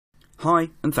Hi,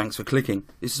 and thanks for clicking.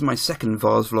 This is my second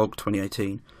Vase Vlog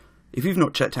 2018. If you've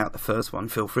not checked out the first one,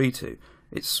 feel free to.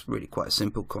 It's really quite a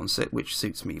simple concept which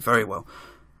suits me very well.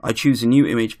 I choose a new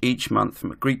image each month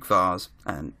from a Greek vase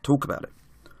and talk about it.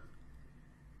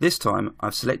 This time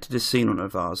I've selected a scene on a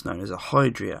vase known as a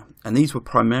hydria, and these were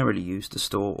primarily used to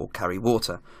store or carry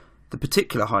water. The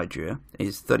particular hydria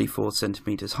is 34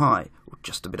 centimetres high, or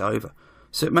just a bit over,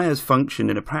 so it may have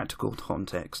functioned in a practical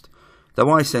context, though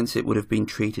I sense it would have been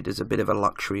treated as a bit of a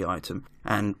luxury item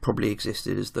and probably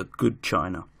existed as the good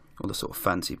china, or the sort of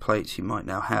fancy plates you might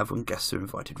now have when guests are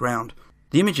invited round.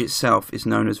 The image itself is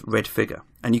known as red figure,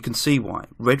 and you can see why.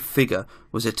 Red figure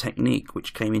was a technique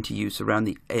which came into use around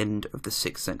the end of the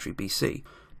 6th century BC.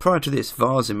 Prior to this,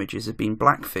 vase images had been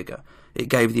black figure. It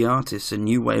gave the artists a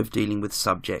new way of dealing with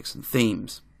subjects and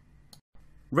themes.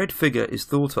 Red figure is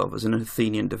thought of as an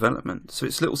Athenian development, so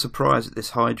it's little surprise that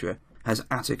this hydra has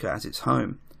Attica as its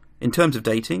home. In terms of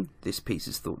dating, this piece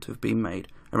is thought to have been made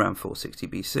around 460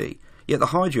 BC, yet the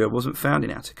hydra wasn't found in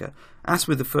Attica. As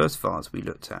with the first vase we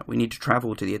looked at, we need to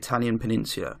travel to the Italian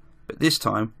peninsula, but this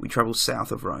time we travel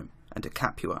south of Rome and to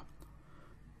Capua.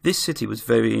 This city was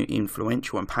very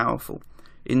influential and powerful.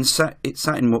 It sat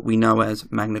in what we know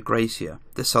as Magna Graecia,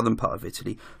 the southern part of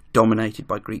Italy, dominated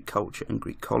by Greek culture and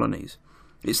Greek colonies.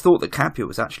 It's thought that Capua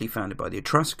was actually founded by the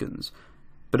Etruscans,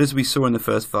 but as we saw in the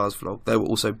first vase vlog, they were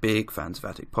also big fans of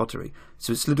Attic pottery,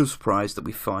 so it's little surprise that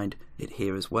we find it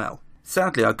here as well.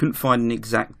 Sadly, I couldn't find an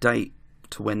exact date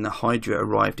to when the hydra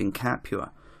arrived in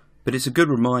Capua, but it's a good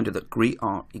reminder that Greek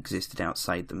art existed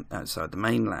outside the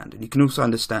mainland, and you can also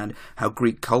understand how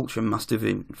Greek culture must have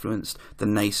influenced the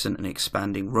nascent and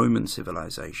expanding Roman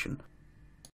civilization.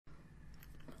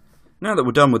 Now that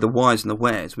we're done with the whys and the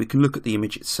wheres, we can look at the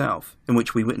image itself, in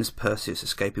which we witness Perseus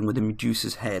escaping with a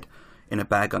Medusa's head in a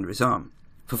bag under his arm.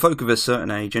 For folk of a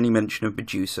certain age, any mention of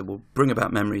Medusa will bring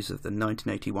about memories of the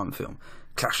 1981 film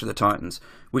Clash of the Titans,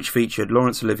 which featured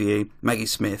Laurence Olivier, Maggie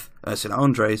Smith, Ursula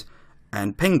Andress,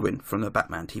 and Penguin from the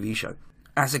Batman TV show.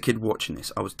 As a kid watching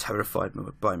this, I was terrified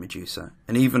by Medusa,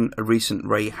 and even a recent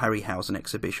Ray Harryhausen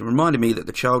exhibition reminded me that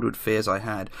the childhood fears I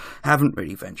had haven't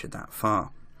really ventured that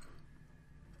far.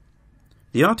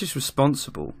 The artist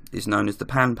responsible is known as the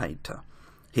pan painter.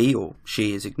 He or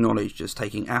she is acknowledged as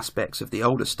taking aspects of the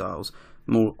older styles,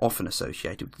 more often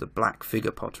associated with the black figure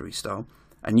pottery style,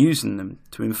 and using them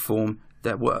to inform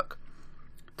their work.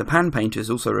 The pan painter is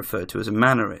also referred to as a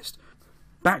mannerist.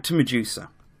 Back to Medusa.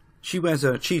 She wears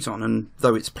a chiton, and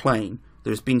though it's plain,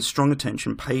 there has been strong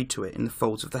attention paid to it in the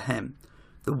folds of the hem.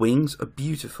 The wings are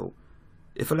beautiful.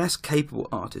 If a less capable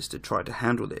artist had tried to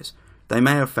handle this, they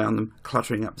may have found them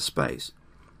cluttering up the space.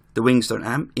 The wings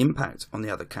don't impact on the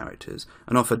other characters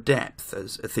and offer depth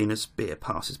as Athena's spear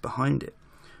passes behind it.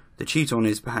 The chiton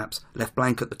is perhaps left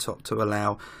blank at the top to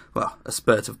allow, well, a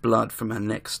spurt of blood from her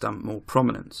neck stump more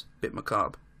prominence. Bit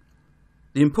macabre.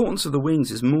 The importance of the wings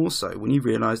is more so when you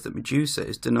realise that Medusa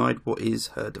is denied what is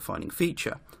her defining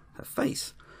feature, her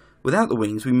face. Without the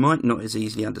wings, we might not as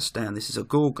easily understand this is a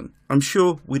Gorgon. I'm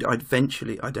sure we'd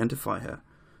eventually identify her,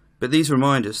 but these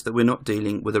remind us that we're not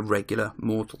dealing with a regular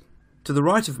mortal. To the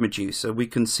right of Medusa, we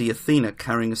can see Athena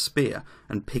carrying a spear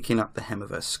and picking up the hem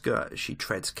of her skirt as she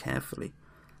treads carefully.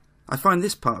 I find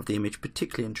this part of the image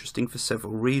particularly interesting for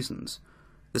several reasons.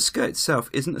 The skirt itself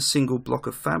isn't a single block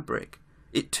of fabric.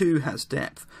 It too has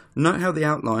depth. Note how the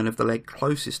outline of the leg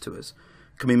closest to us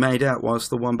can be made out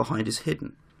whilst the one behind is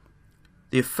hidden.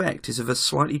 The effect is of a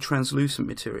slightly translucent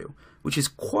material, which is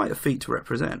quite a feat to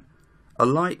represent. A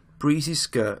light, breezy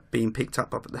skirt being picked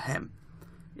up at the hem.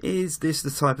 Is this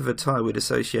the type of attire we'd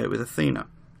associate with Athena?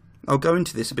 I'll go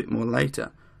into this a bit more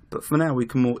later, but for now we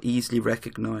can more easily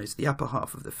recognise the upper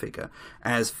half of the figure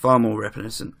as far more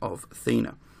reminiscent of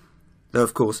Athena. Though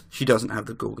of course she doesn't have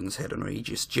the Gorgon's head on her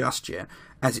aegis just yet,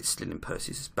 as it's still in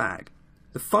Perseus' bag.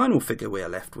 The final figure we are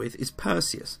left with is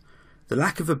Perseus. The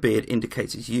lack of a beard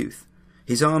indicates his youth.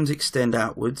 His arms extend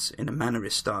outwards in a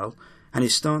mannerist style, and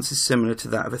his stance is similar to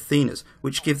that of Athena's,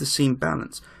 which give the scene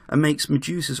balance and makes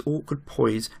Medusa's awkward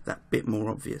poise that bit more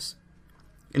obvious.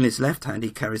 In his left hand he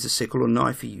carries a sickle or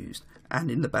knife he used, and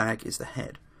in the bag is the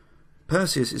head.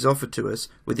 Perseus is offered to us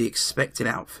with the expected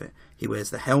outfit. He wears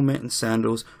the helmet and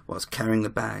sandals whilst carrying the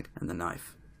bag and the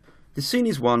knife. The scene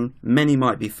is one many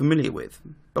might be familiar with,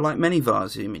 but like many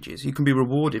vase images, you can be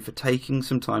rewarded for taking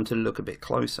some time to look a bit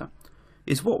closer.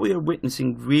 Is what we are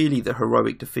witnessing really the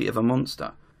heroic defeat of a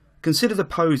monster? Consider the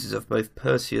poses of both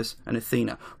Perseus and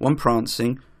Athena, one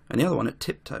prancing and the other one at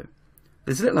tiptoe.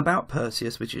 There's little about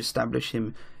Perseus which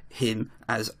establishes him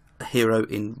as a hero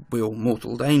in real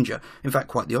mortal danger. In fact,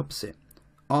 quite the opposite.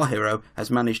 Our hero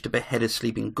has managed to behead a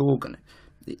sleeping Gorgon.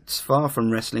 It's far from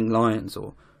wrestling lions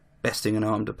or besting an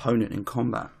armed opponent in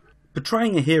combat.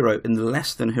 Portraying a hero in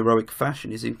less than heroic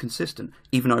fashion is inconsistent,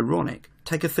 even ironic.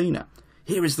 Take Athena.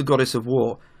 Here is the goddess of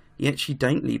war, yet she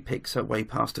daintily picks her way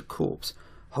past a corpse,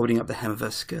 holding up the hem of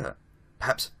her skirt,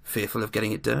 perhaps fearful of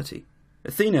getting it dirty.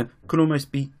 Athena could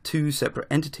almost be two separate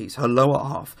entities. Her lower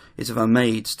half is of a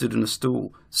maid stood on a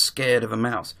stool, scared of a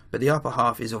mouse, but the upper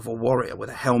half is of a warrior with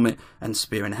a helmet and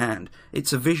spear in hand.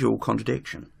 It's a visual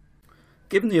contradiction.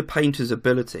 Given the painter's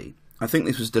ability, I think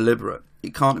this was deliberate.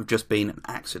 It can't have just been an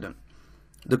accident.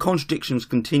 The contradictions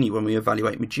continue when we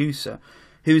evaluate Medusa,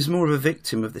 who is more of a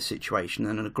victim of the situation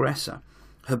than an aggressor.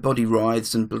 Her body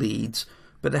writhes and bleeds,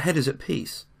 but the head is at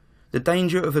peace. The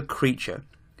danger of a creature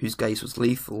whose gaze was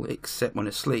lethal except when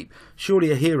asleep.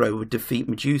 Surely a hero would defeat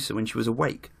Medusa when she was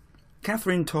awake.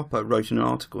 Catherine Topper wrote an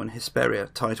article in Hesperia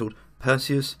titled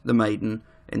Perseus the Maiden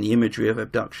in the Imagery of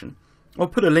Abduction. I'll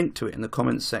put a link to it in the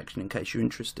comments section in case you're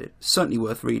interested. Certainly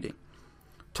worth reading.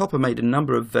 Topper made a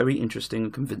number of very interesting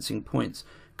and convincing points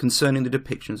concerning the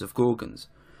depictions of Gorgons.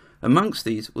 Amongst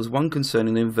these was one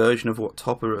concerning the inversion of what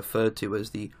Topper referred to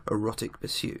as the erotic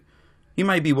pursuit. You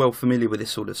may be well familiar with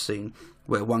this sort of scene,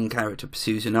 where one character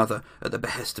pursues another at the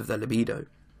behest of their libido.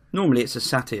 Normally it's a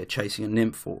satyr chasing a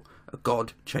nymph or a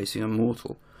god chasing a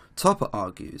mortal. Topper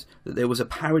argues that there was a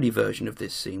parody version of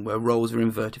this scene where roles are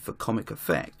inverted for comic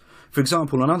effect. For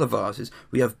example, on other vases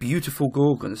we have beautiful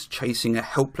Gorgons chasing a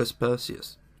helpless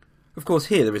Perseus. Of course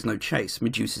here there is no chase,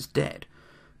 Medusa's dead,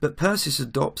 but Perseus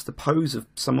adopts the pose of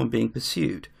someone being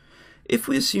pursued. If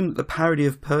we assume that the parody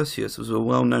of Perseus was a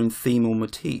well-known theme or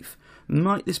motif,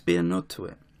 might this be a nod to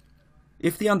it?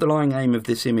 If the underlying aim of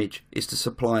this image is to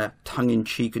supply a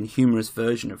tongue-in-cheek and humorous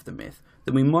version of the myth,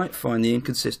 then we might find the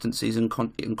inconsistencies and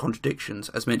contradictions,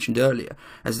 as mentioned earlier,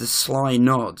 as the sly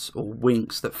nods or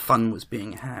winks that fun was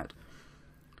being had.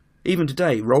 Even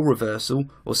today, role reversal,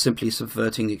 or simply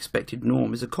subverting the expected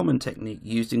norm, is a common technique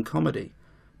used in comedy.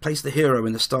 Place the hero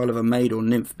in the style of a maid or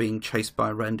nymph being chased by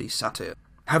a randy satyr.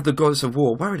 Have the goddess of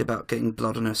war worried about getting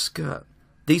blood on her skirt.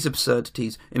 These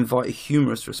absurdities invite a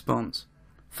humorous response.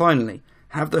 Finally,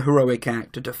 have the heroic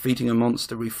act of defeating a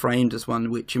monster reframed as one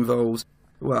which involves,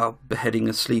 well, beheading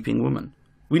a sleeping woman.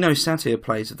 We know satire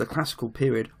plays of the classical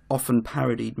period often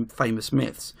parodied famous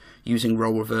myths, using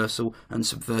role reversal and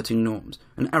subverting norms,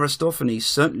 and Aristophanes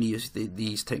certainly used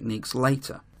these techniques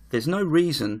later. There's no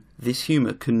reason this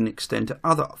humour couldn't extend to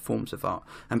other forms of art,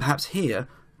 and perhaps here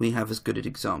we have as good an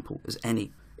example as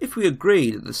any. If we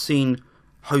agree that the scene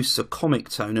hosts a comic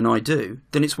tone, and I do,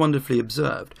 then it's wonderfully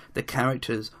observed. The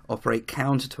characters operate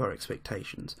counter to our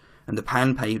expectations, and the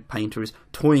pan painter is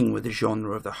toying with the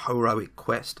genre of the heroic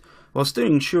quest, while still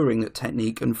ensuring that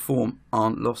technique and form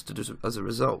aren't lost as a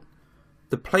result.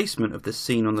 The placement of the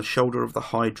scene on the shoulder of the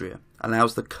Hydra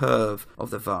allows the curve of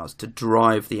the vase to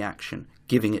drive the action,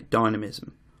 giving it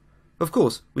dynamism. Of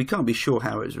course, we can't be sure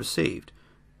how it was received.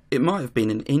 It might have been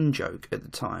an in-joke at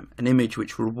the time, an image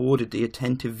which rewarded the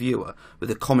attentive viewer with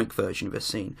a comic version of a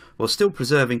scene, while still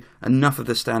preserving enough of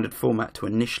the standard format to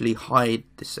initially hide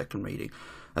this second reading,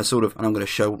 a sort of, and I'm going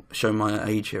to show my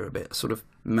age here a bit, a sort of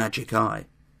magic eye.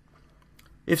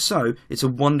 If so, it's a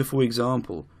wonderful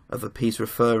example of a piece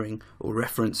referring or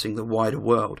referencing the wider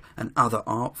world and other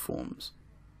art forms.